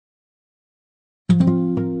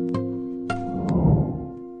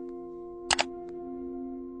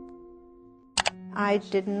I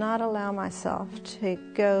did not allow myself to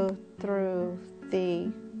go through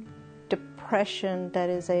the depression that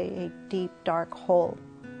is a deep, dark hole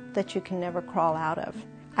that you can never crawl out of.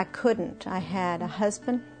 I couldn't. I had a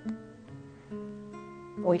husband.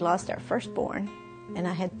 We lost our firstborn, and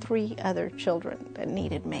I had 3 other children that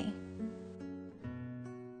needed me.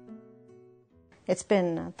 It's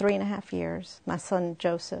been 3.5 years. My son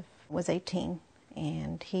Joseph was 18,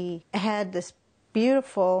 and he had this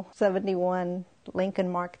beautiful 71 Lincoln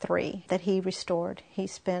Mark III that he restored. He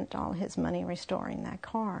spent all his money restoring that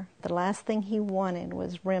car. The last thing he wanted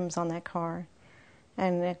was rims on that car.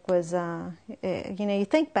 And it was, you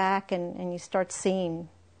think back and you start seeing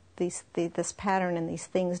this pattern and these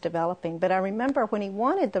things developing. But I remember when he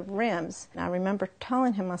wanted the rims, I remember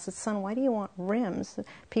telling him, I said, son, why do you want rims?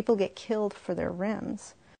 People get killed for their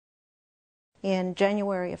rims. In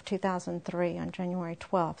January of 2003, on January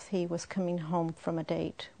 12th, he was coming home from a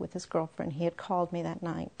date with his girlfriend. He had called me that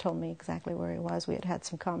night, told me exactly where he was. We had had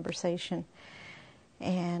some conversation.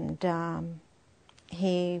 And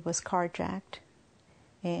he was carjacked,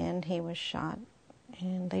 and he was shot.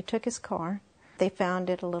 And they took his car. They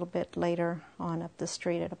found it a little bit later on up the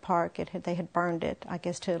street at a park. They had burned it, I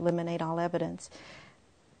guess, to eliminate all evidence.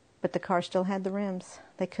 But the car still had the rims.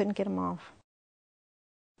 They couldn't get them off.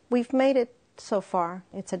 We've made it so far.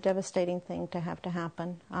 It's a devastating thing to have to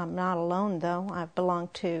happen. I'm not alone, though. I've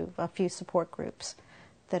belonged to a few support groups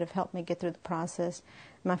that have helped me get through the process.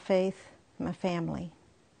 My faith, my family,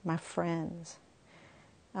 my friends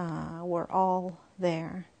were all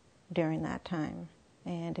there during that time.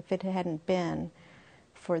 And if it hadn't been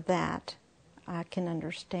for that, I can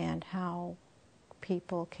understand how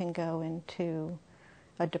people can go into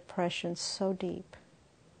a depression so deep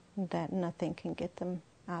that nothing can get them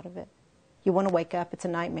out of it. You want to wake up, it's a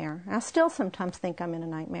nightmare. I still sometimes think I'm in a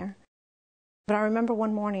nightmare. But I remember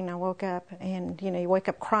one morning I woke up and, you wake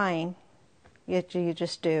up crying. You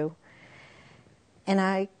just do.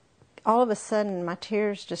 And all of a sudden, my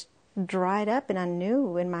tears just dried up, and I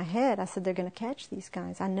knew in my head, I said, they're going to catch these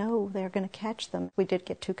guys. I know they're going to catch them. We did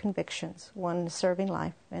get 2 convictions. One is serving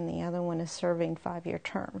life, and the other one is serving 5-year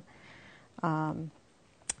term. And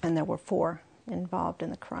there were 4 involved in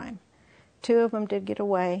the crime. 2 of them did get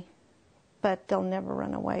away, but they'll never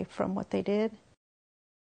run away from what they did.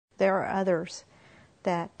 There are others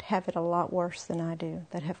that have it a lot worse than I do,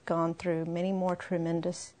 that have gone through many more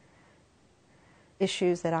tremendous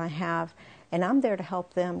issues that I have, and I'm there to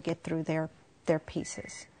help them get through their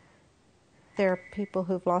pieces. There are people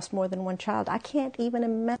who've lost more than one child. I can't even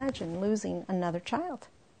imagine losing another child.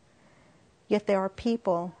 Yet there are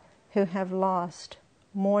people who have lost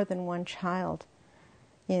more than one child,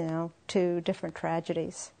 to different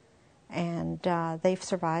tragedies. And they've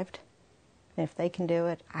survived. And if they can do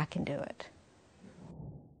it, I can do it.